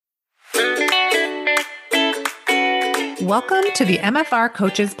Welcome to the MFR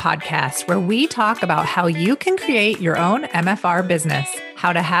Coaches Podcast, where we talk about how you can create your own MFR business,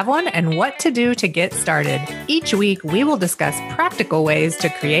 how to have one, and what to do to get started. Each week, we will discuss practical ways to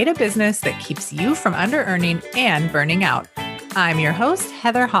create a business that keeps you from under-earning and burning out. I'm your host,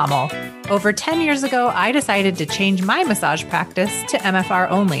 Heather Hommel. Over 10 years ago, I decided to change my massage practice to MFR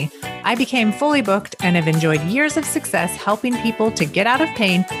only. I became fully booked and have enjoyed years of success helping people to get out of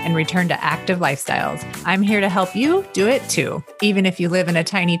pain and return to active lifestyles. I'm here to help you do it too, even if you live in a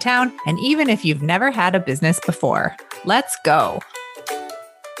tiny town and even if you've never had a business before. Let's go.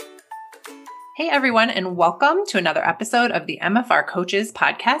 Hey everyone, and welcome to another episode of the MFR Coaches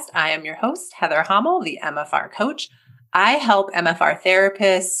Podcast. I am your host, Heather Hommel, the MFR Coach. I help MFR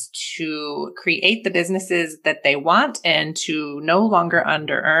therapists to create the businesses that they want and to no longer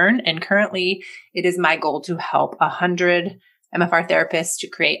under-earn. And currently, it is my goal to help 100 MFR therapists to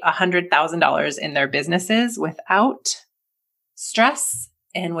create $100,000 in their businesses without stress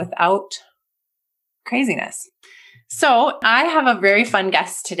and without craziness. So I have a very fun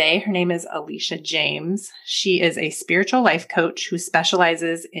guest today. Her name is Alycia James. She is a spiritual life coach who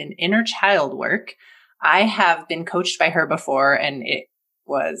specializes in inner child work. I have been coached by her before, and it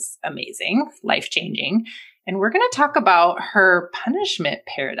was amazing, life-changing. And we're going to talk about her punishment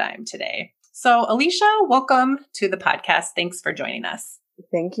paradigm today. So, Alycia, welcome to the podcast. Thanks for joining us.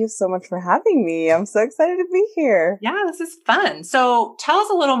 Thank you so much for having me. I'm so excited to be here. Yeah, this is fun. So, tell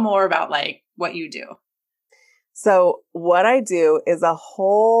us a little more about what you do. So, what I do is a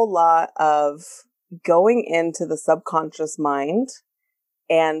whole lot of going into the subconscious mind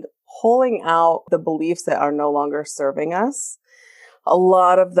and pulling out the beliefs that are no longer serving us. A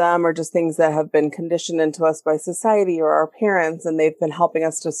lot of them are just things that have been conditioned into us by society or our parents, and they've been helping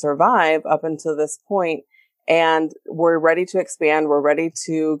us to survive up until this point. And we're ready to expand. We're ready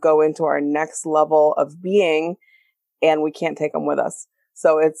to go into our next level of being, and we can't take them with us.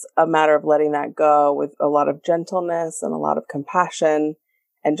 So it's a matter of letting that go with a lot of gentleness and a lot of compassion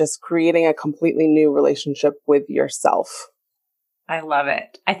and just creating a completely new relationship with yourself. I love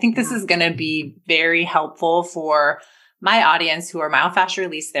it. I think this is going to be very helpful for my audience who are myofascial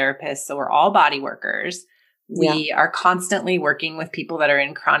release therapists. So we're all body workers. We are constantly working with people that are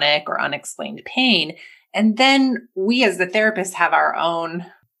in chronic or unexplained pain. And then we as the therapists have our own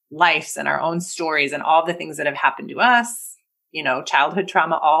lives and our own stories and all the things that have happened to us, childhood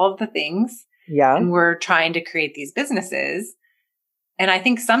trauma, all of the things. Yeah. And we're trying to create these businesses. And I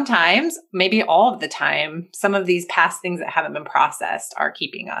think sometimes, maybe all of the time, some of these past things that haven't been processed are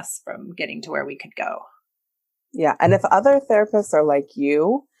keeping us from getting to where we could go. Yeah. And if other therapists are like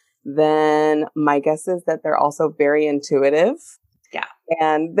you, then my guess is that they're also very intuitive. Yeah.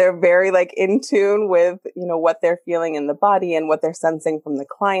 And they're very in tune with, what they're feeling in the body and what they're sensing from the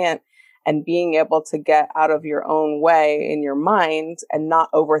client, and being able to get out of your own way in your mind and not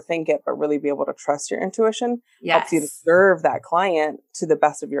overthink it, but really be able to trust your intuition helps you to serve that client to the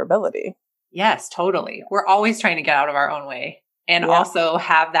best of your ability. Yes, totally. We're always trying to get out of our own way and also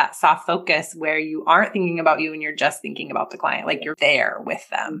have that soft focus where you aren't thinking about you and you're just thinking about the client, you're there with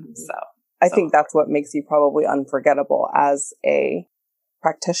them. So I think that's what makes you probably unforgettable as a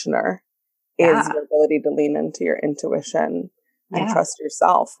practitioner is your ability to lean into your intuition and trust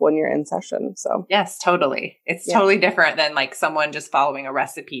yourself when you're in session. So yes, totally. It's totally different than someone just following a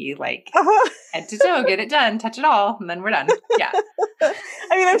recipe, head to toe, get it done, touch it all, and then we're done. Yeah.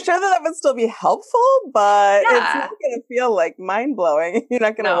 I mean, I'm sure that would still be helpful, but it's not going to feel mind blowing. You're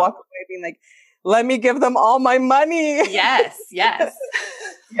not going to walk away being let me give them all my money. Yes. Yes.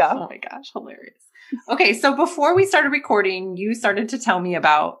 Yeah. Oh my gosh. Hilarious. Okay. So before we started recording, you started to tell me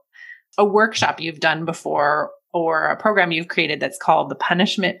about a workshop you've done before or a program you've created that's called the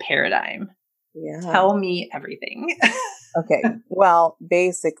punishment paradigm. Yeah. Tell me everything. Okay. Well,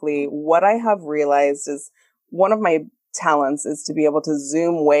 basically what I have realized is one of my talents is to be able to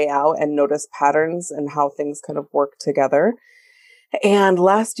zoom way out and notice patterns and how things kind of work together. And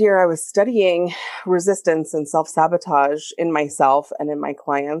last year I was studying resistance and self-sabotage in myself and in my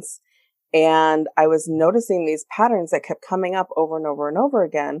clients. And I was noticing these patterns that kept coming up over and over and over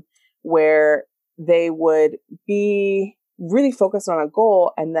again, where they would be really focused on a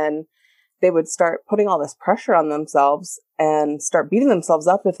goal, and then they would start putting all this pressure on themselves and start beating themselves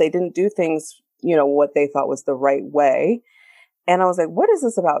up if they didn't do things, what they thought was the right way. And I was like, what is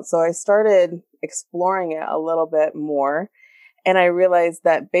this about? So I started exploring it a little bit more. And I realized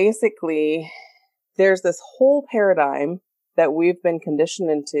that basically there's this whole paradigm that we've been conditioned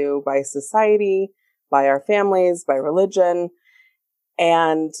into by society, by our families, by religion.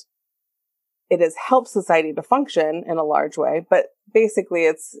 And it has helped society to function in a large way. But basically,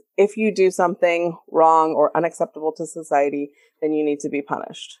 it's if you do something wrong or unacceptable to society, then you need to be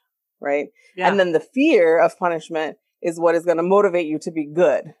punished, right? Yeah. And then the fear of punishment is what is going to motivate you to be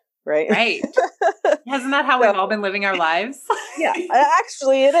good, right? Right. Isn't that how we've all been living our lives? Yeah,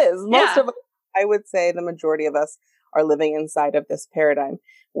 actually it is. Most Yeah. of us, I would say the majority of us are living inside of this paradigm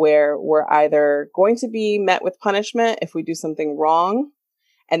where we're either going to be met with punishment if we do something wrong,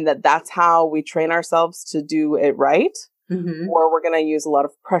 and that's how we train ourselves to do it right, or we're going to use a lot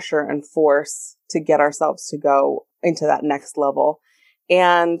of pressure and force to get ourselves to go into that next level.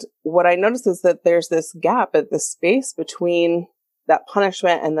 And what I noticed is that there's this gap at the space between that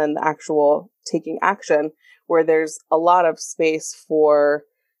punishment and then the actual taking action, where there's a lot of space for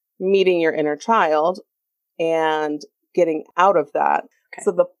meeting your inner child and getting out of that. Okay.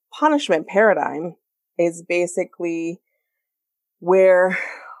 So the punishment paradigm is basically where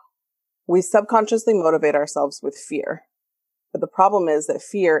we subconsciously motivate ourselves with fear. But the problem is that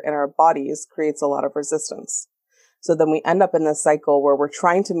fear in our bodies creates a lot of resistance. So then we end up in this cycle where we're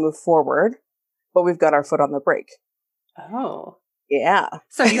trying to move forward, but we've got our foot on the brake. Oh. Yeah.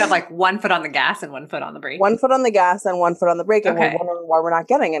 So you have like one foot on the gas and one foot on the brake. One foot on the gas and one foot on the brake. And we're wondering why we're not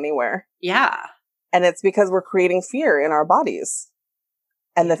getting anywhere. Yeah. And it's because we're creating fear in our bodies.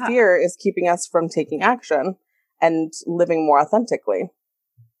 And the fear is keeping us from taking action and living more authentically.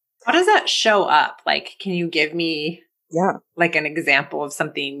 How does that show up? Like, can you give me like an example of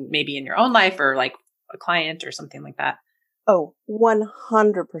something maybe in your own life or like a client or something like that? Oh,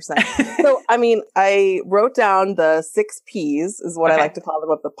 100%. So, I mean, I wrote down the 6 Ps is what I like to call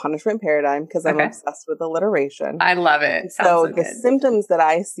them of the punishment paradigm because I'm obsessed with alliteration. I love it. So the symptoms that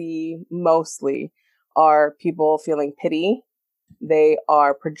I see mostly are people feeling pity. They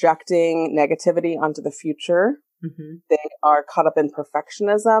are projecting negativity onto the future. They are caught up in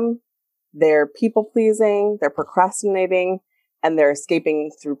perfectionism. They're people pleasing. They're procrastinating, and they're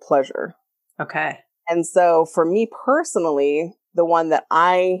escaping through pleasure. Okay. And so for me personally, the one that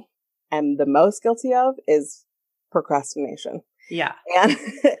I am the most guilty of is procrastination. Yeah. And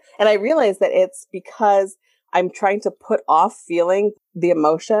and I realize that it's because I'm trying to put off feeling the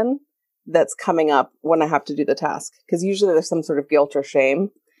emotion that's coming up when I have to do the task. Because usually there's some sort of guilt or shame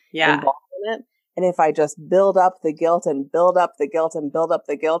involved in it. And if I just build up the guilt and build up the guilt and build up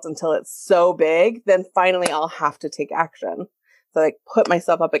the guilt until it's so big, then finally I'll have to take action. So like put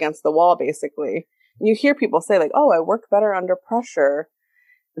myself up against the wall, basically. And you hear people say like, oh, I work better under pressure.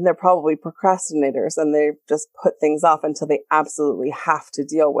 And they're probably procrastinators and they just put things off until they absolutely have to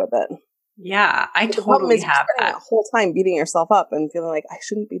deal with it. Yeah, I totally have that. The whole time beating yourself up and feeling like I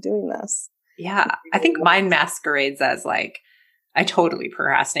shouldn't be doing this. Yeah, I think mine masquerades as like, I totally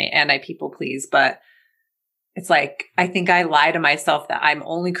procrastinate and I people please, but it's like, I think I lie to myself that I'm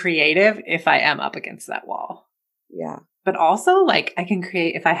only creative if I am up against that wall. Yeah. But also like I can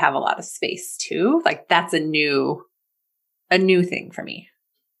create if I have a lot of space too. Like that's a new thing for me.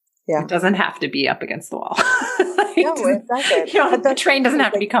 Yeah. It doesn't have to be up against the wall. Like, no, exactly. You know, the train doesn't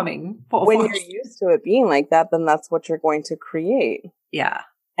have to be coming. When you're used to it being like that, then that's what you're going to create. Yeah.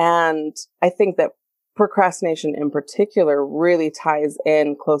 And I think that procrastination in particular really ties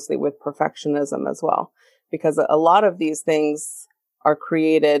in closely with perfectionism as well, because a lot of these things are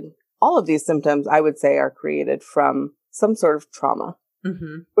created, all of these symptoms, I would say, are created from some sort of trauma,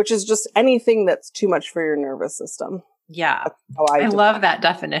 which is just anything that's too much for your nervous system. Yeah. I love that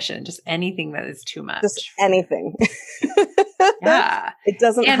definition. Just anything that is too much. Just anything. Yeah. It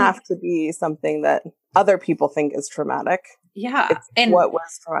doesn't have to be something that other people think is traumatic. Yeah. It's what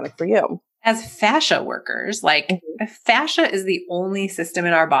was traumatic for you. As fascia workers, like fascia is the only system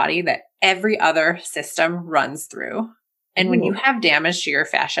in our body that every other system runs through. And when you have damage to your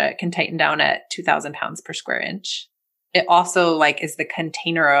fascia, it can tighten down at 2,000 pounds per square inch. It also like is the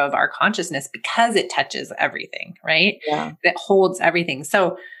container of our consciousness because it touches everything, right? Yeah. It holds everything.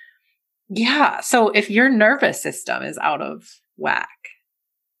 So yeah. So if your nervous system is out of whack,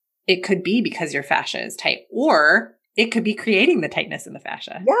 it could be because your fascia is tight, or it could be creating the tightness in the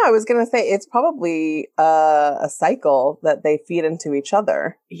fascia. Yeah, I was going to say it's probably a cycle that they feed into each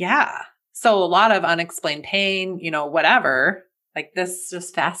other. Yeah. So a lot of unexplained pain, you know, whatever, like this is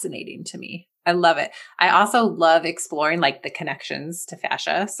just fascinating to me. I love it. I also love exploring like the connections to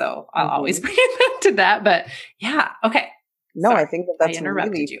fascia. So I'll always bring it to that. But yeah. Okay. No, sorry, I think that's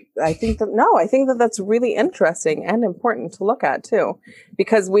I think that that's really interesting and important to look at too,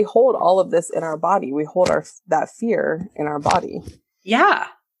 because we hold all of this in our body. We hold that fear in our body. Yeah.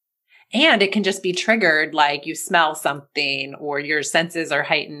 And it can just be triggered, like you smell something or your senses are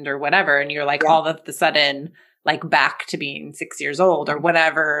heightened or whatever. And you're like all of a sudden like back to being 6 years old or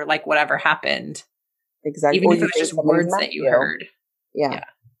whatever, like whatever happened. Exactly. Even Or if it you was think just somebody's words mad that at you you. heard. Yeah. Yeah.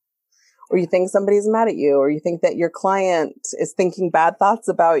 Or you think somebody's mad at you, or you think that your client is thinking bad thoughts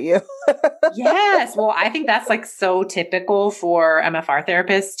about you. Yes. Well, I think that's like so typical for MFR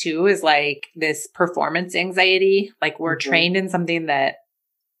therapists too, is like this performance anxiety. Like we're trained in something that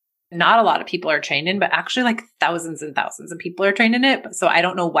not a lot of people are trained in, but actually like thousands and thousands of people are trained in it. So I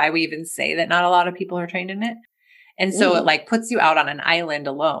don't know why we even say that not a lot of people are trained in it. And so it like puts you out on an island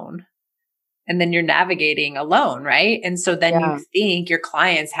alone. And then you're navigating alone, right? And so then you think your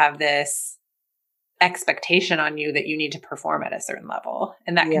clients have this expectation on you that you need to perform at a certain level.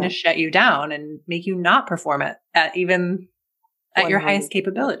 And that can just shut you down and make you not perform at even at your highest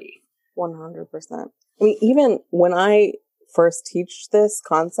capability. 100%. I mean, even when I first teach this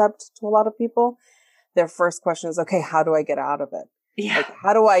concept to a lot of people, their first question is, okay, how do I get out of it? Yeah. Like,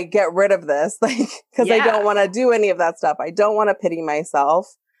 how do I get rid of this? Like, because I don't want to do any of that stuff. I don't want to pity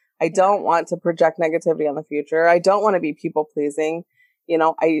myself. I don't want to project negativity on the future. I don't want to be people pleasing. You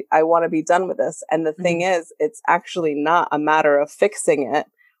know, I want to be done with this. And the thing is, it's actually not a matter of fixing it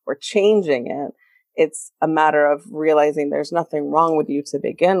or changing it. It's a matter of realizing there's nothing wrong with you to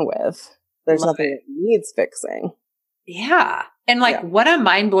begin with. There's nothing that needs fixing. Yeah. And like, what a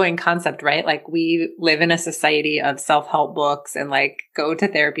mind-blowing concept, right? Like we live in a society of self-help books and like go to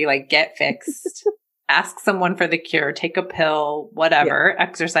therapy, like get fixed, ask someone for the cure, take a pill, whatever,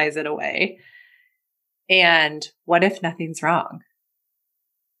 exercise it away. And what if nothing's wrong?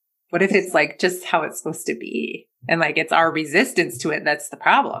 What if it's like just how it's supposed to be? And like, it's our resistance to it that's the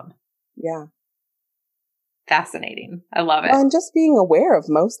problem. Yeah. Fascinating. I love it. Well, and just being aware of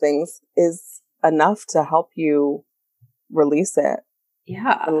most things is enough to help you release it.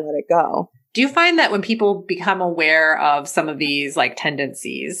 Yeah. And let it go. Do you find that when people become aware of some of these like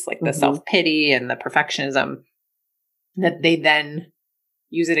tendencies, like the self-pity and the perfectionism, that they then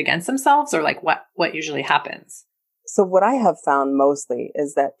use it against themselves, or like what usually happens? So what I have found mostly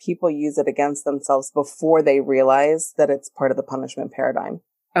is that people use it against themselves before they realize that it's part of the punishment paradigm.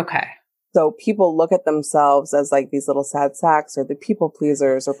 Okay. So people look at themselves as like these little sad sacks, or the people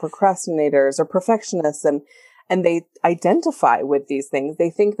pleasers, or procrastinators, or perfectionists, and they identify with these things. They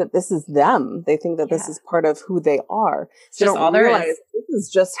think that this is them. They think that this is part of who they are. They don't realize this is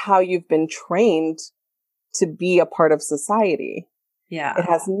just how you've been trained to be a part of society. Yeah. It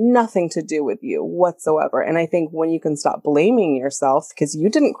has nothing to do with you whatsoever. And I think when you can stop blaming yourself, because you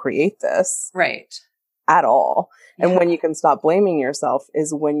didn't create this. Right. At all. And when you can stop blaming yourself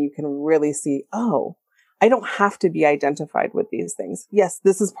is when you can really see, oh, I don't have to be identified with these things. Yes,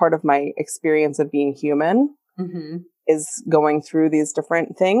 this is part of my experience of being human, is going through these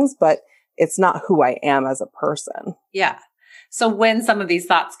different things, but it's not who I am as a person. Yeah. So when some of these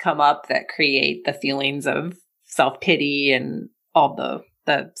thoughts come up that create the feelings of self-pity and all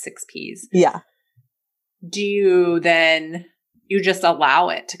the 6 Ps. Yeah. Do you then, you just allow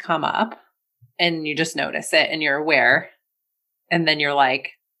it to come up and you just notice it and you're aware, and then you're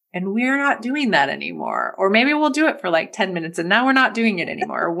like, and we're not doing that anymore. Or maybe we'll do it for like 10 minutes and now we're not doing it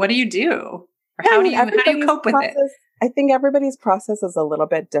anymore. Or what do you do? Or how do you cope with it? I think everybody's process is a little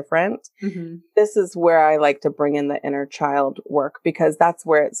bit different. This is where I like to bring in the inner child work, because that's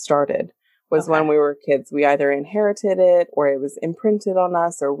where it started. Was when we were kids. We either inherited it, or it was imprinted on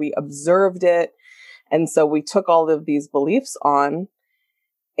us, or we observed it. And so we took all of these beliefs on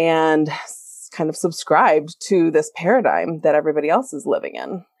and kind of subscribed to this paradigm that everybody else is living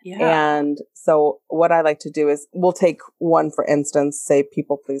in. Yeah. And so what I like to do is, we'll take one, for instance, say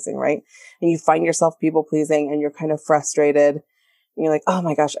people pleasing, right? And you find yourself people pleasing and you're kind of frustrated. And you're like, oh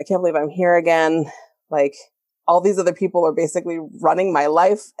my gosh, I can't believe I'm here again. Like, all these other people are basically running my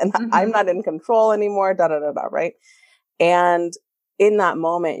life and I'm not in control anymore, right? And in that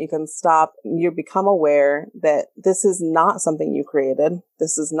moment, you can stop, you become aware that this is not something you created.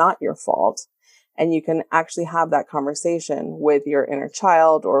 This is not your fault. And you can actually have that conversation with your inner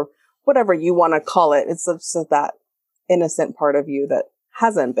child, or whatever you want to call it. It's just that innocent part of you that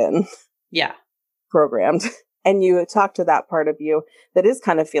hasn't been programmed. And you talk to that part of you that is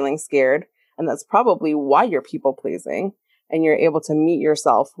kind of feeling scared. And that's probably why you're people pleasing. And you're able to meet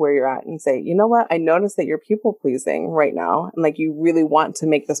yourself where you're at and say, you know what? I noticed that you're people pleasing right now. And like, you really want to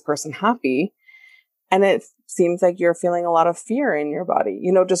make this person happy. And it seems like you're feeling a lot of fear in your body,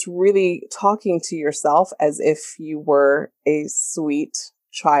 you know, just really talking to yourself as if you were a sweet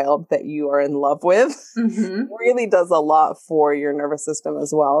child that you are in love with really does a lot for your nervous system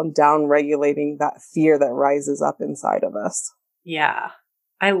as well. Down regulating that fear that rises up inside of us. Yeah.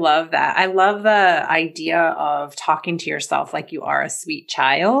 I love that. I love the idea of talking to yourself like you are a sweet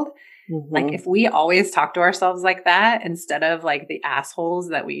child. Like if we always talk to ourselves like that, instead of like the assholes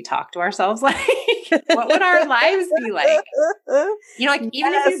that we talk to ourselves like, what would our lives be like? Like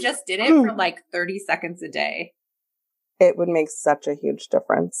even if you just did it for like 30 seconds a day. It would make such a huge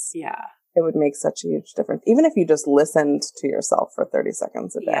difference. Yeah. It would make such a huge difference. Even if you just listened to yourself for 30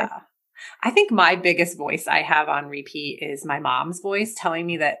 seconds a day. Yeah. I think my biggest voice I have on repeat is my mom's voice telling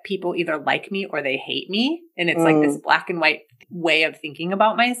me that people either like me or they hate me. And it's like this black and white way of thinking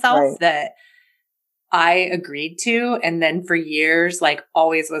about myself that I agreed to. And then for years, like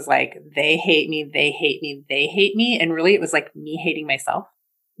always was like, they hate me, they hate me, they hate me. And really it was like me hating myself.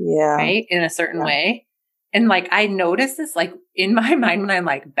 Yeah. Right. In a certain way. And like, I noticed this like in my mind when I'm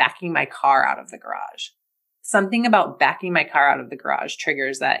like backing my car out of the garage. Something about backing my car out of the garage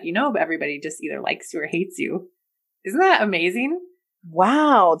triggers that, everybody just either likes you or hates you. Isn't that amazing?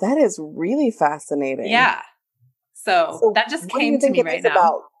 Wow. That is really fascinating. Yeah. So that just came to me right now.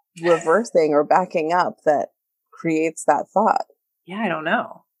 About reversing or backing up that creates that thought. Yeah, I don't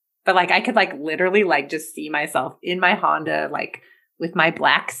know. But like, I could like literally like just see myself in my Honda, like with my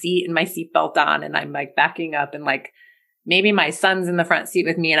black seat and my seatbelt on, and I'm like backing up, and like maybe my son's in the front seat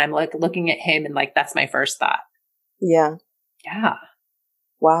with me and I'm like looking at him, and like that's my first thought. Yeah. Yeah.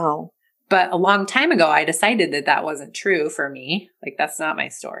 Wow. But a long time ago, I decided that that wasn't true for me. Like that's not my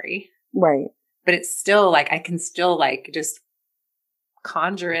story. Right. But it's still like I can still like just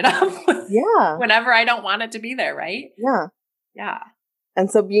conjure it up whenever I don't want it to be there, right? Yeah. Yeah. And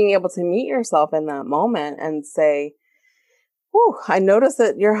so being able to meet yourself in that moment and say, "Whew, I notice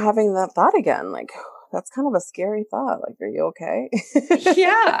that you're having that thought again." Like, that's kind of a scary thought. Like, are you okay?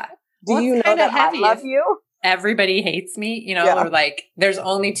 Yeah. Do you know that I love you? Everybody hates me, or like there's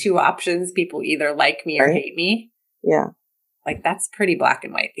only two options. People either like me or hate me. Yeah. Like that's pretty black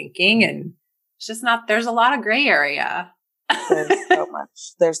and white thinking. And it's just not, there's a lot of gray area. There's so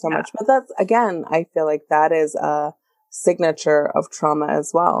much. There's so much. But that's, again, I feel like that is a signature of trauma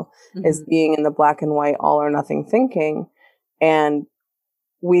as well, is being in the black and white, all or nothing thinking. And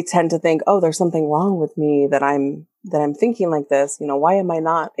we tend to think, oh, there's something wrong with me that I'm thinking like this. Why am I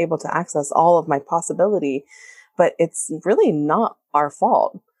not able to access all of my possibility? But it's really not our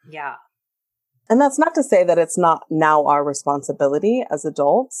fault. Yeah. And that's not to say that it's not now our responsibility as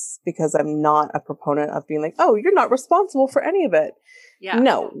adults, because I'm not a proponent of being like, oh, you're not responsible for any of it. Yeah.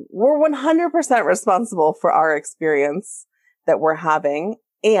 No, we're 100% responsible for our experience that we're having.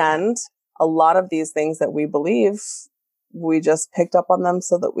 And a lot of these things that we believe, we just picked up on them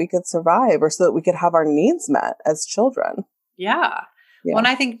so that we could survive or so that we could have our needs met as children. Yeah. Well, and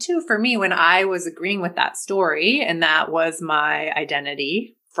I think too, for me, when I was agreeing with that story and that was my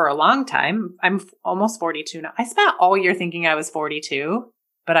identity for a long time, I'm almost 42 now. I spent all year thinking I was 42,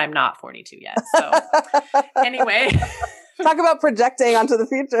 but I'm not 42 yet. So anyway. Talk about projecting onto the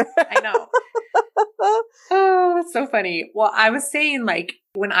future. I know. Oh, that's so funny. Well, I was saying like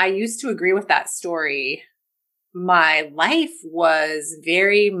when I used to agree with that story, my life was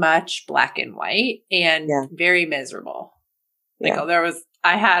very much black and white and very miserable. Like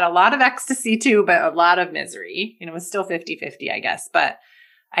I had a lot of ecstasy too, but a lot of misery. It was still 50-50, I guess. But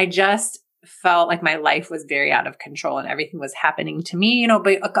I just felt like my life was very out of control and everything was happening to me,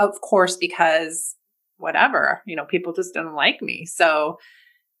 but of course, because whatever, people just don't like me. So,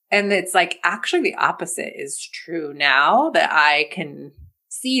 and it's like, actually the opposite is true now that I can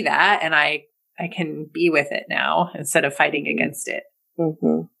see that and I can be with it now instead of fighting against it.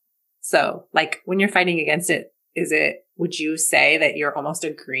 Mm-hmm. So like when you're fighting against it, would you say that you're almost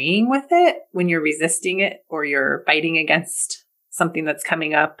agreeing with it when you're resisting it or you're fighting against something that's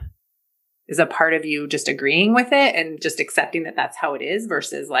coming up? Is a part of you just agreeing with it and just accepting that that's how it is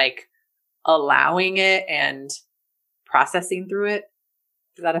versus like allowing it and processing through it?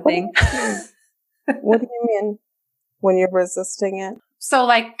 Is that a thing? What do you mean when you're resisting it? So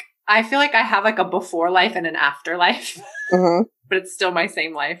like, I feel like I have like a before life and an afterlife, but it's still my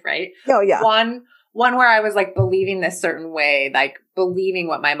same life, right? Oh yeah. One where I was like believing this certain way, like believing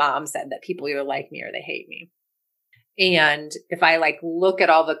what my mom said, that people either like me or they hate me. And if I like look at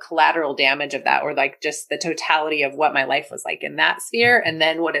all the collateral damage of that, or like just the totality of what my life was like in that sphere, and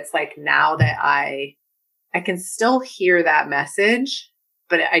then what it's like now that I can still hear that message,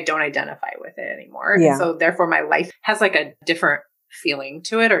 but I don't identify with it anymore. Yeah. And so therefore my life has like a different feeling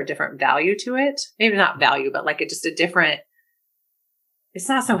to it or a different value to it. Maybe not value, but like just a different, it's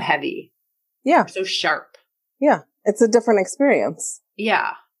not so heavy. Yeah. So sharp. Yeah. It's a different experience.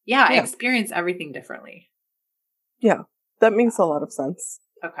 Yeah. Yeah. I experience everything differently. Yeah. That makes a lot of sense.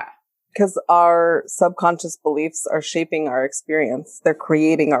 Okay. Because our subconscious beliefs are shaping our experience. They're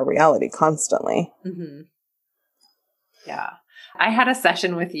creating our reality constantly. Mm-hmm. Yeah. I had a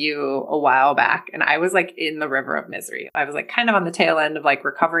session with you a while back and I was like in the river of misery. I was like kind of on the tail end of like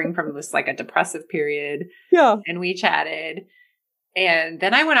recovering from this like a depressive period. Yeah. And we chatted. And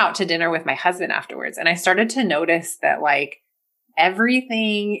then I went out to dinner with my husband afterwards. And I started to notice that like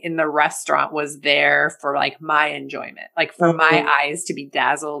everything in the restaurant was there for like my enjoyment, like for my eyes to be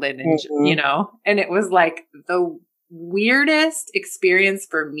dazzled and, you know, and it was like the weirdest experience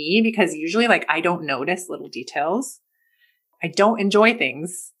for me because usually like I don't notice little details. I don't enjoy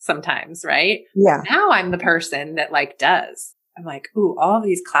things sometimes, right? Yeah. Now I'm the person that like does. I'm like, ooh, all of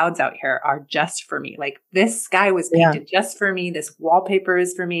these clouds out here are just for me. Like this sky was painted just for me. This wallpaper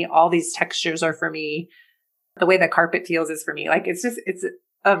is for me. All these textures are for me. The way the carpet feels is for me. Like it's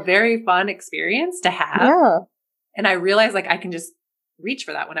a very fun experience to have. Yeah. And I realize like I can just reach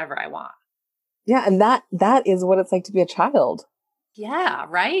for that whenever I want. Yeah. And that is what it's like to be a child. Yeah,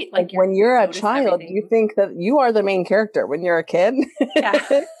 right? Like when you're a child, you think that you are the main character. When you're a kid,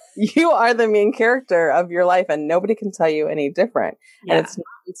 you are the main character of your life and nobody can tell you any different. Yeah. And it's not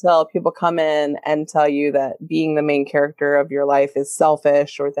until people come in and tell you that being the main character of your life is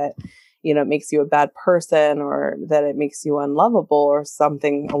selfish or that, you know, it makes you a bad person or that it makes you unlovable or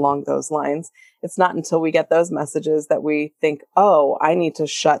something along those lines. It's not until we get those messages that we think, oh, I need to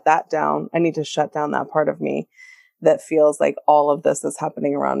shut that down. I need to shut down that part of me that feels like all of this is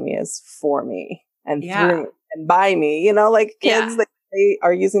happening around me is for me and through me and by me, you know, like kids, like, they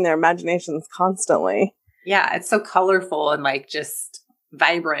are using their imaginations constantly. Yeah. It's so colorful and like just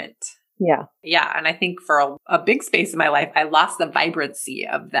vibrant. Yeah. Yeah. And I think for a big space in my life, I lost the vibrancy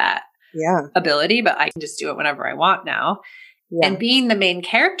of that ability, but I can just do it whenever I want now. Yeah. And being the main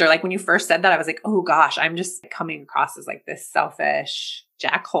character, like when you first said that, I was like, oh gosh, I'm just coming across as like this selfish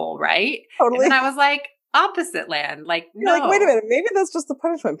jackhole, right? Totally. And then I was like, opposite land. Like, no. You're like, wait a minute, maybe that's just the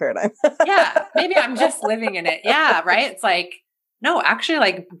punishment paradigm. Yeah. Maybe I'm just living in it. Yeah. Right. It's like, no, actually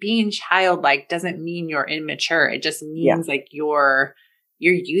like being childlike doesn't mean you're immature. It just means like you're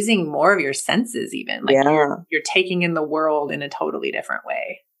using more of your senses even. Like you're taking in the world in a totally different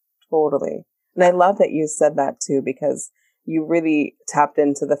way. Totally. And I love that you said that too, because you really tapped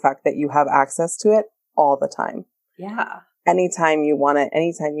into the fact that you have access to it all the time. Yeah. Anytime you want it,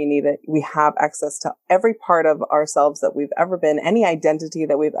 anytime you need it, we have access to every part of ourselves that we've ever been, any identity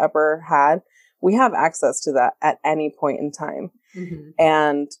that we've ever had. We have access to that at any point in time. Mm-hmm.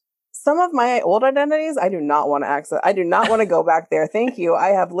 And some of my old identities, I do not want to access. I do not want to go back there. Thank you. I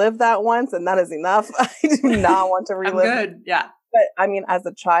have lived that once and that is enough. I do not want to relive. I'm good. Yeah. But I mean, as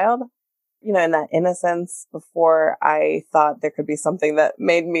a child, you know, in that innocence, before I thought there could be something that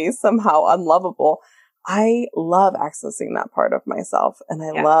made me somehow unlovable, I love accessing that part of myself. And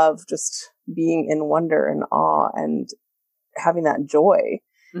I love just being in wonder and awe and having that joy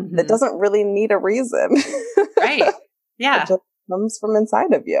that doesn't really need a reason. Right. Yeah. It just comes from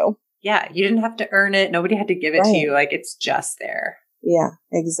inside of you. Yeah. You didn't have to earn it. Nobody had to give it to you. Like it's just there. Yeah,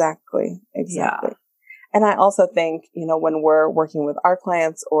 exactly. Exactly. Yeah. And I also think, you know, when we're working with our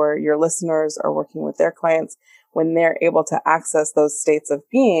clients or your listeners are working with their clients, when they're able to access those states of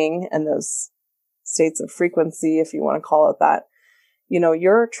being and those states of frequency, if you want to call it that, you know,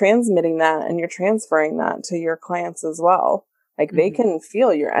 you're transmitting that and you're transferring that to your clients as well. Like they can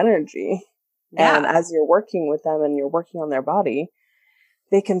feel your energy. Yeah. And as you're working with them and you're working on their body,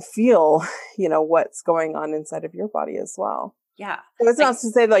 they can feel, you know, what's going on inside of your body as well. Yeah. So it's not to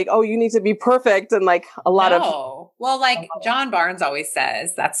say like, oh, you need to be perfect and like a lot of. Well, like John Barnes always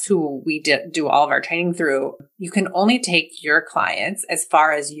says, that's who we do all of our training through. You can only take your clients as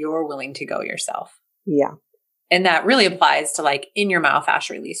far as you're willing to go yourself. Yeah. And that really applies to like in your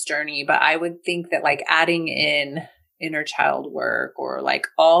myofascial release journey. But I would think that like adding in inner child work or like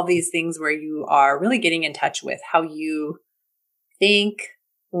all these things where you are really getting in touch with how you think,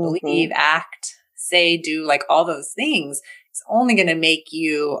 believe, act, say, do, like all those things, it's only going to make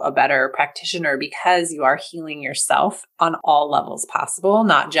you a better practitioner because you are healing yourself on all levels possible,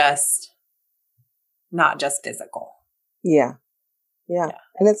 not just physical. Yeah. Yeah.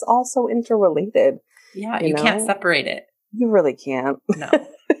 And it's also interrelated. Yeah. You can't separate it. You really can't. No.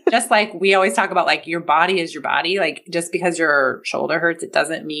 Just like we always talk about, like your body is your body. Like just because your shoulder hurts, it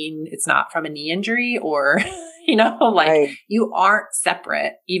doesn't mean it's not from a knee injury or, you know, like you aren't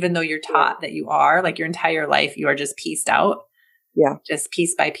separate, even though you're taught that you are. Like your entire life, you are just pieced out. Yeah. Just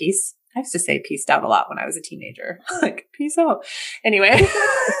piece by piece. I used to say pieced out a lot when I was a teenager. Like, peace out. Anyway.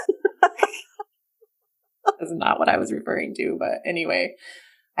 That's not what I was referring to. But anyway,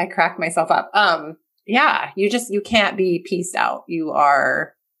 I cracked myself up. Yeah, you can't be pieced out. You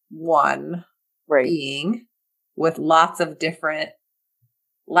are one being with lots of different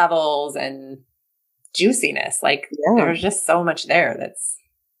levels and juiciness. Like Yeah. there's just so much there it's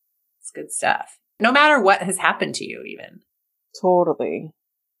good stuff. No matter what has happened to you even. Totally.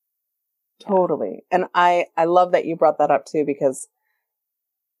 Totally. And I love that you brought that up too, because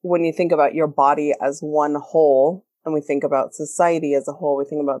when you think about your body as one whole, and we think about society as a whole, we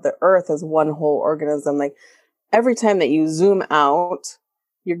think about the earth as one whole organism, like every time that you zoom out,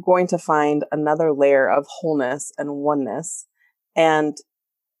 you're going to find another layer of wholeness and oneness. And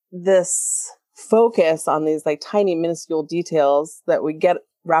this focus on these like tiny minuscule details that we get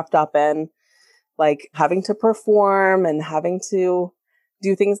wrapped up in, like having to perform and having to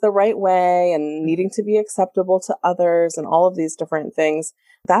do things the right way and needing to be acceptable to others and all of these different things.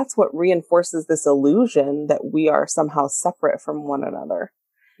 That's what reinforces this illusion that we are somehow separate from one another.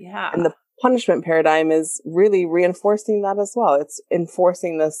 Yeah. And the punishment paradigm is really reinforcing that as well. It's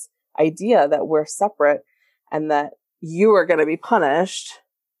enforcing this idea that we're separate and that you are going to be punished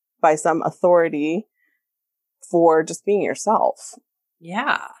by some authority for just being yourself.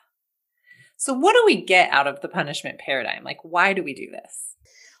 Yeah. So what do we get out of the punishment paradigm? Like, why do we do this?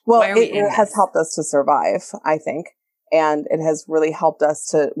 Well, it has helped us to survive, I think. And it has really helped us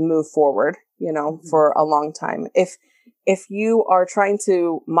to move forward, for a long time. If you are trying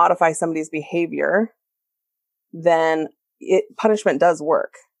to modify somebody's behavior, then punishment does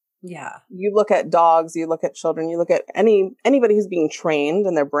work. Yeah. You look at dogs, you look at children, you look at anybody who's being trained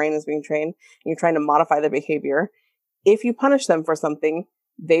and their brain is being trained, and you're trying to modify their behavior. If you punish them for something,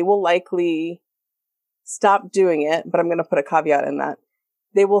 they will likely stop doing it. But I'm going to put a caveat in that.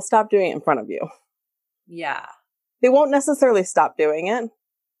 They will stop doing it in front of you. Yeah. They won't necessarily stop doing it,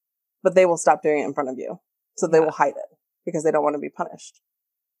 but they will stop doing it in front of you. So they will hide it because they don't want to be punished.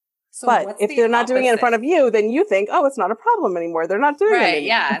 So but if they're not doing it in front of you, then you think, oh, it's not a problem anymore. They're not doing it anymore.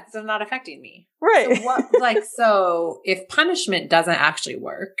 Yeah. It's not affecting me. Right. So if punishment doesn't actually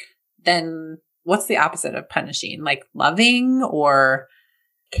work, then what's the opposite of punishing? Like loving, or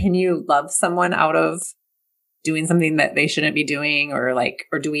can you love someone out of doing something that they shouldn't be doing, or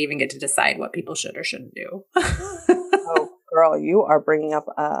do we even get to decide what people should or shouldn't do? Oh, girl, you are bringing up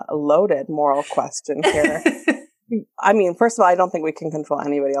a loaded moral question here. I mean, first of all, I don't think we can control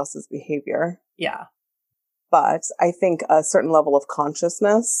anybody else's behavior. Yeah. But I think a certain level of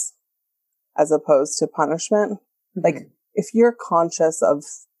consciousness as opposed to punishment. Mm-hmm. Like if you're conscious of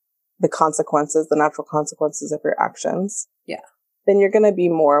the consequences, the natural consequences of your actions, then you're going to be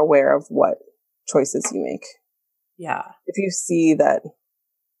more aware of what choices you make. Yeah. If you see that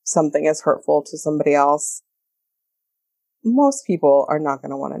something is hurtful to somebody else, most people are not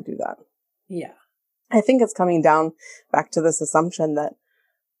going to want to do that. Yeah. I think it's coming down back to this assumption that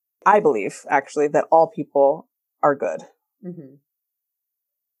I believe actually that all people are good. Mm-hmm.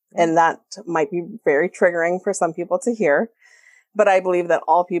 And that might be very triggering for some people to hear, but I believe that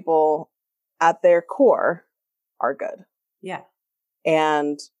all people at their core are good. Yeah.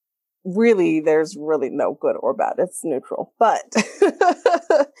 And really, there's really no good or bad. It's neutral. But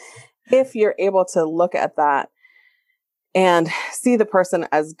if you're able to look at that and see the person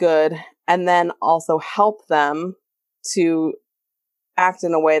as good, and then also help them to act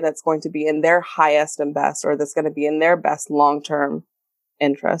in a way that's going to be in their highest and best, or that's going to be in their best long-term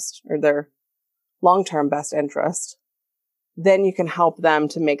interest, or their long-term best interest, then you can help them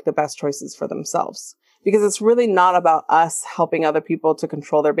to make the best choices for themselves. Because it's really not about us helping other people to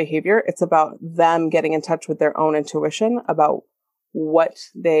control their behavior. It's about them getting in touch with their own intuition about what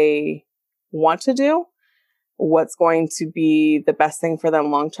they want to do, what's going to be the best thing for them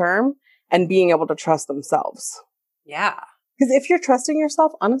long term, and being able to trust themselves. Yeah. Because if you're trusting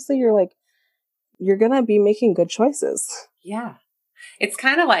yourself, honestly, you're going to be making good choices. Yeah. It's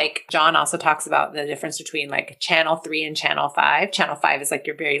kind of like John also talks about the difference between like channel 3 and channel 5. Channel 5 is like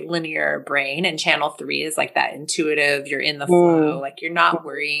your very linear brain, and channel 3 is like that intuitive, you're in the flow, like you're not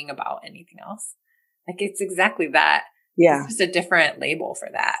worrying about anything else. Like it's exactly that. Yeah. It's just a different label for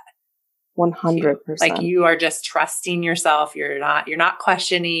that. 100%. Like you are just trusting yourself. You're not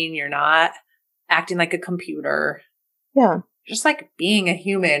questioning. You're not acting like a computer. Yeah. Just like being a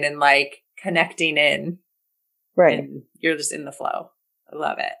human and like connecting in. Right. And you're just in the flow. I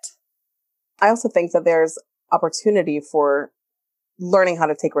love it. I also think that there's opportunity for learning how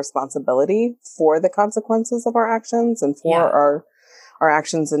to take responsibility for the consequences of our actions and for our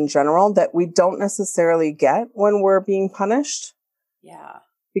actions in general that we don't necessarily get when we're being punished. Yeah.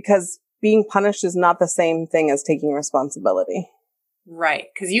 Because being punished is not the same thing as taking responsibility. Right.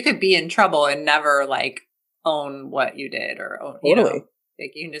 Because you could be in trouble and never like own what you did or own, totally.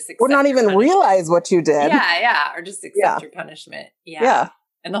 Like you can just accept or not even realize what you did. Yeah, yeah. Or just accept your punishment. Yeah.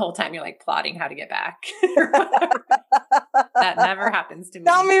 And the whole time you're like plotting how to get back. That never happens to me.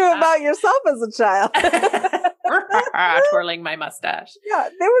 Tell me about yourself as a child. Twirling my mustache. Yeah,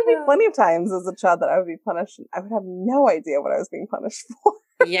 there would be plenty of times as a child that I would be punished. And I would have no idea what I was being punished for.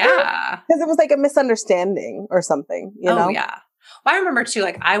 Yeah. Because it was like a misunderstanding or something, you know? Yeah. Well, I remember too,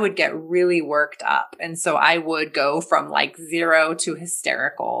 like I would get really worked up. And so I would go from like 0 to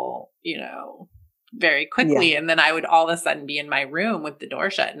hysterical, very quickly. Yeah. And then I would all of a sudden be in my room with the door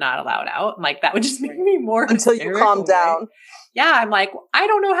shut, not allowed out. And like that would just make me more until you calm down. Yeah. I'm like, I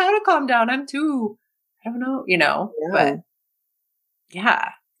don't know how to calm down. I don't know, Yeah. But yeah.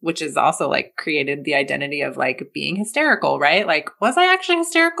 Which is also like created the identity of like being hysterical, right? Like, was I actually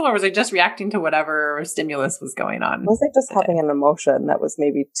hysterical or was I just reacting to whatever stimulus was going on? Was I just having an emotion that was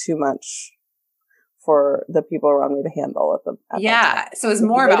maybe too much for the people around me to handle at that time? So it was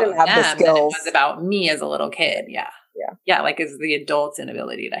more about them than it was about me as a little kid. Yeah. Yeah. Yeah. Like it's the adults'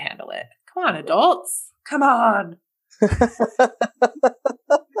 inability to handle it. Come on, adults. Come on.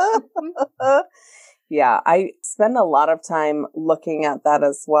 Yeah, I spend a lot of time looking at that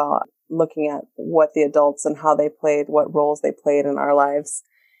as well, looking at what the adults and how they played, what roles they played in our lives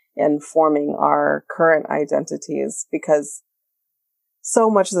and forming our current identities, because so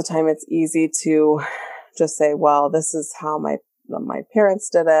much of the time it's easy to just say, well, this is how my parents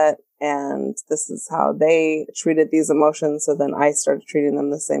did it and this is how they treated these emotions. So then I started treating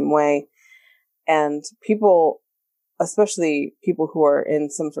them the same way. And people, especially people who are in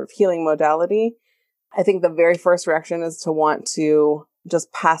some sort of healing modality, I think the very first reaction is to want to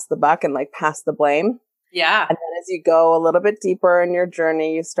just pass the buck and like pass the blame. Yeah. And then as you go a little bit deeper in your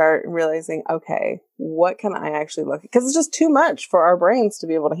journey, you start realizing, okay, what can I actually look at? Because it's just too much for our brains to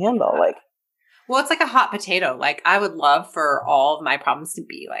be able to handle. Like, well, it's like a hot potato. Like I would love for all of my problems to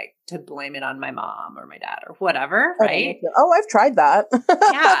be like to blame it on my mom or my dad or whatever, right? Oh, I've tried that.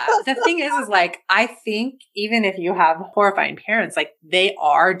 Yeah. The thing is like, I think even if you have horrifying parents, like they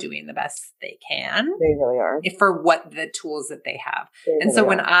are doing the best they can. They really are. For what the tools that they have. And so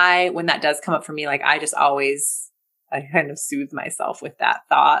when that does come up for me, like I kind of soothe myself with that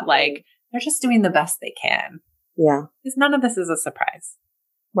thought. Like they're just doing the best they can. Yeah. Because none of this is a surprise.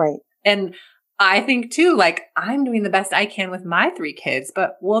 Right. And I think too, like I'm doing the best I can with my 3 kids,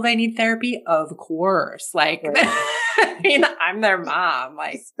 but will they need therapy? Of course. Like, right. I mean, I'm their mom.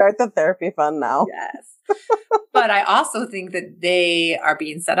 Like, start the therapy fund now. Yes. But I also think that they are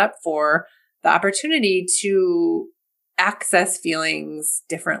being set up for the opportunity to access feelings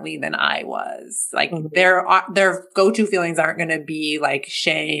differently than I was. Like their go-to feelings aren't going to be like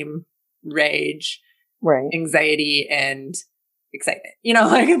shame, rage, right, anxiety, and excitement.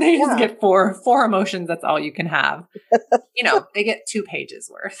 Like they just get four emotions. That's all you can have. They get 2 pages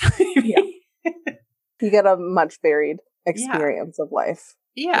worth. Yeah. You get a much varied experience of life.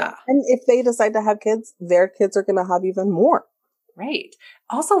 Yeah. And if they decide to have kids, their kids are going to have even more. Right.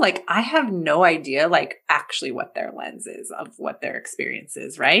 Also, like, I have no idea, like, actually what their lens is of what their experience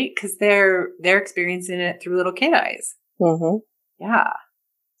is, right? Because they're experiencing it through little kid eyes. Mm-hmm. Yeah.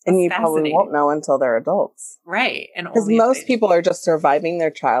 And you probably won't know until they're adults. Right. And because most people are just surviving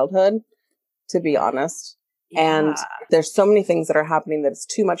their childhood, to be honest. Yeah. And there's so many things that are happening that it's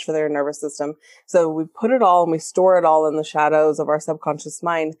too much for their nervous system. So we put it all and we store it all in the shadows of our subconscious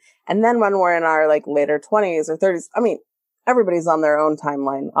mind. And then when we're in our like later 20s or 30s, I mean, everybody's on their own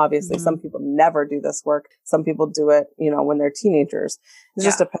timeline. Obviously, some people never do this work. Some people do it, when they're teenagers. It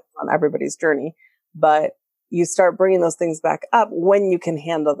just depends on everybody's journey. But you start bringing those things back up when you can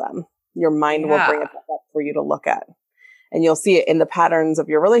handle them. Your mind will bring it back up for you to look at. And you'll see it in the patterns of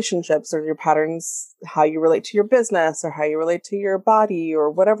your relationships or your patterns, how you relate to your business or how you relate to your body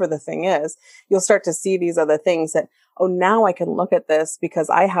or whatever the thing is. You'll start to see these other things that, oh, now I can look at this because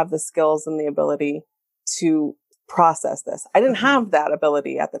I have the skills and the ability to process this. I didn't have that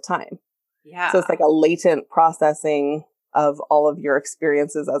ability at the time. Yeah. So it's like a latent processing of all of your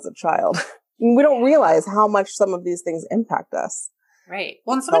experiences as a child. We don't realize how much some of these things impact us. Right.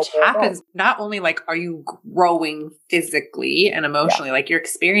 Well, and so much happens. Not only like are you growing physically and emotionally, like you're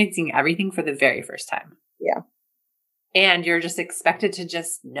experiencing everything for the very first time. Yeah. And you're just expected to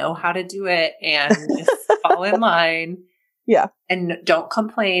just know how to do it and just fall in line. Yeah. And don't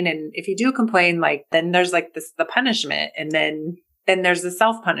complain. And if you do complain, like then there's like the punishment and then there's the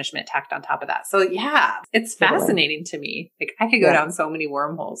self-punishment tacked on top of that. So yeah, it's fascinating to me. Like I could go down so many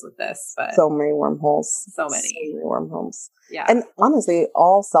wormholes with this, but so many wormholes. So many wormholes. Yeah. And honestly,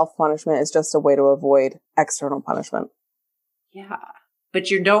 all self-punishment is just a way to avoid external punishment. Yeah.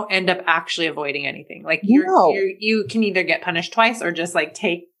 But you don't end up actually avoiding anything. Like you can either get punished twice or just like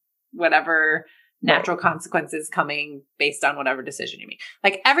take whatever natural consequences coming based on whatever decision you make.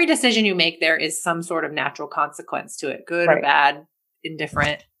 Like every decision you make, there is some sort of natural consequence to it, good or bad,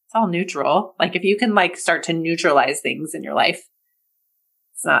 indifferent. It's all neutral. Like if you can like start to neutralize things in your life,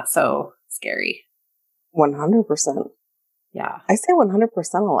 it's not so scary. 100%. Yeah. I say 100%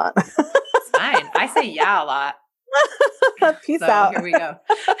 a lot. It's fine. I say yeah a lot. Peace out. Here we go.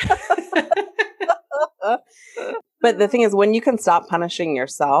 But the thing is, when you can stop punishing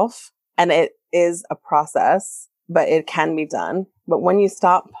yourself, and it is a process, but it can be done. But when you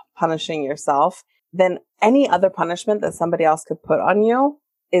stop punishing yourself, then any other punishment that somebody else could put on you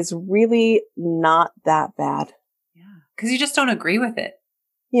is really not that bad. Yeah. Because you just don't agree with it.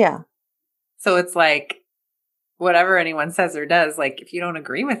 Yeah. So it's like whatever anyone says or does, like if you don't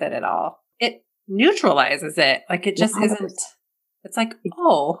agree with it at all, it neutralizes it. Like it just 100%. Isn't, it's like,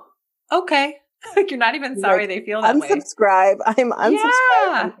 oh, okay. Like you're not even sorry they feel that way. Unsubscribe. I'm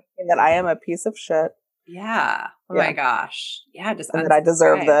unsubscribed from thinking that I am a piece of shit. Yeah. Oh my gosh. Yeah. Just and that I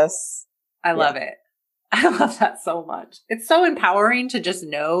deserve this. I love it. I love that so much. It's so empowering to just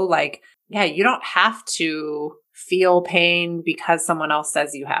know like, yeah, you don't have to feel pain because someone else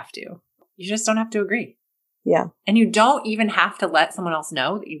says you have to. You just don't have to agree. Yeah. And you don't even have to let someone else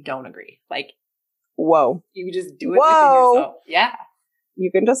know that you don't agree. Like, whoa. You just do it within yourself. Yeah. You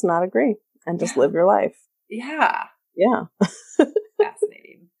can just not agree and just live your life. Yeah. Yeah.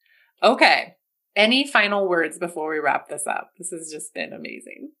 Fascinating. Okay. Any final words before we wrap this up? This has just been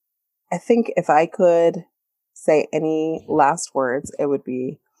amazing. I think if I could say any last words, it would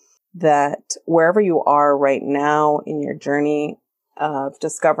be that wherever you are right now in your journey of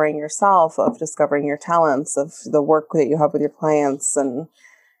discovering yourself, of discovering your talents, of the work that you have with your clients and,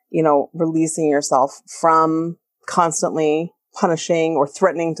 you know, releasing yourself from constantly punishing or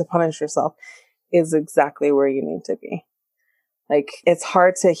threatening to punish yourself is exactly where you need to be. Like, it's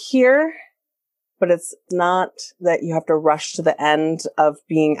hard to hear, but it's not that you have to rush to the end of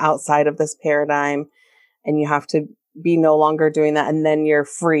being outside of this paradigm and you have to be no longer doing that. And then you're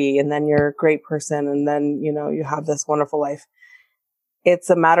free and then you're a great person. And then, you know, you have this wonderful life. It's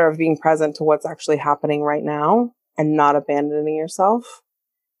a matter of being present to what's actually happening right now and not abandoning yourself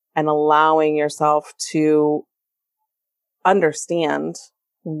and allowing yourself to understand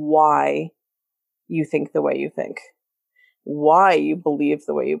why you think the way you think, why you believe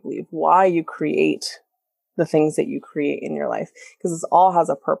the way you believe, why you create the things that you create in your life. Because this all has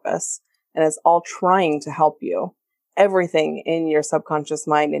a purpose and it's all trying to help you. Everything in your subconscious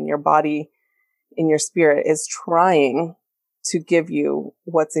mind, in your body, in your spirit is trying to give you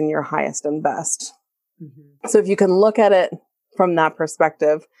what's in your highest and best. Mm-hmm. So if you can look at it from that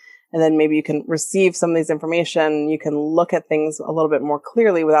perspective, and then maybe you can receive some of these information, you can look at things a little bit more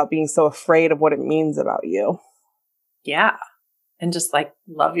clearly without being so afraid of what it means about you. Yeah. And just like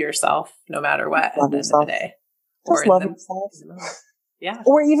love yourself no matter what at the end of the day. Just love yourself. Yeah.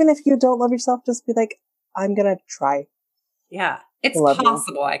 Or even if you don't love yourself, just be like, I'm going to try. Yeah. It's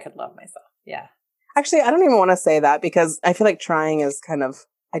possible I could love myself. Yeah. Actually, I don't even want to say that because I feel like trying is kind of,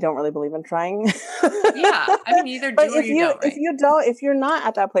 I don't really believe in trying. Yeah. I mean, either do or you don't, right? If you're not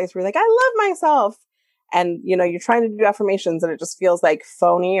at that place where you're like, I love myself and, you know, you're trying to do affirmations and it just feels like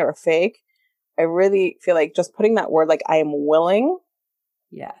phony or fake. I really feel like just putting that word, like I am willing.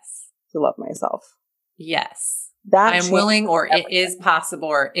 Yes. To love myself. Yes. That I'm willing or everything. It is possible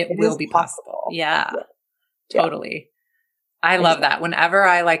or it will be possible. Yeah. Totally. I love that. Whenever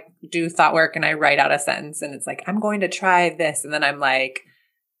I like do thought work and I write out a sentence and it's like, I'm going to try this. And then I'm like,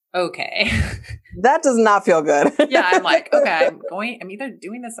 okay. That does not feel good. Yeah. I'm like, okay, I'm either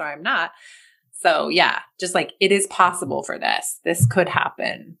doing this or I'm not. So yeah, just like it is possible for this. This could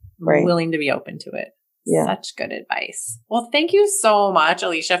happen. Right. I'm willing to be open to it. Yeah. Such good advice. Well, thank you so much,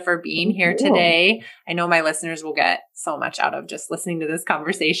 Alycia, for being here today. I know my listeners will get so much out of just listening to this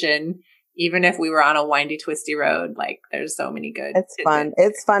conversation. Even if we were on a windy, twisty road, like there's so many good. It's fun.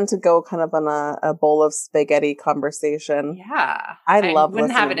 It's fun to go kind of on a bowl of spaghetti conversation. Yeah. I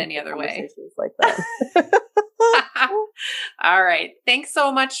wouldn't have it any other way. Like that. All right. Thanks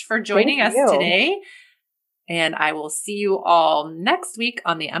so much for joining us today. And I will see you all next week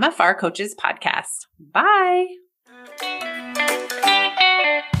on the MFR Coaches Podcast. Bye.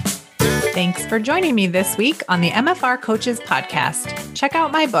 Thanks for joining me this week on the MFR Coaches Podcast. Check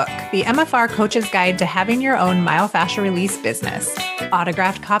out my book, The MFR Coach's Guide to Having Your Own Myofascial Release Business.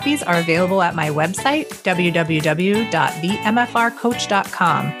 Autographed copies are available at my website,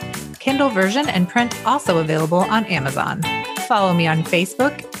 www.themfrcoach.com. Kindle version and print also available on Amazon. Follow me on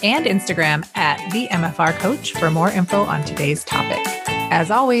Facebook and Instagram at The MFR Coach for more info on today's topic.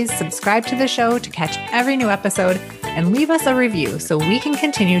 As always, subscribe to the show to catch every new episode and leave us a review so we can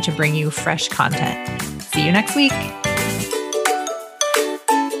continue to bring you fresh content. See you next week.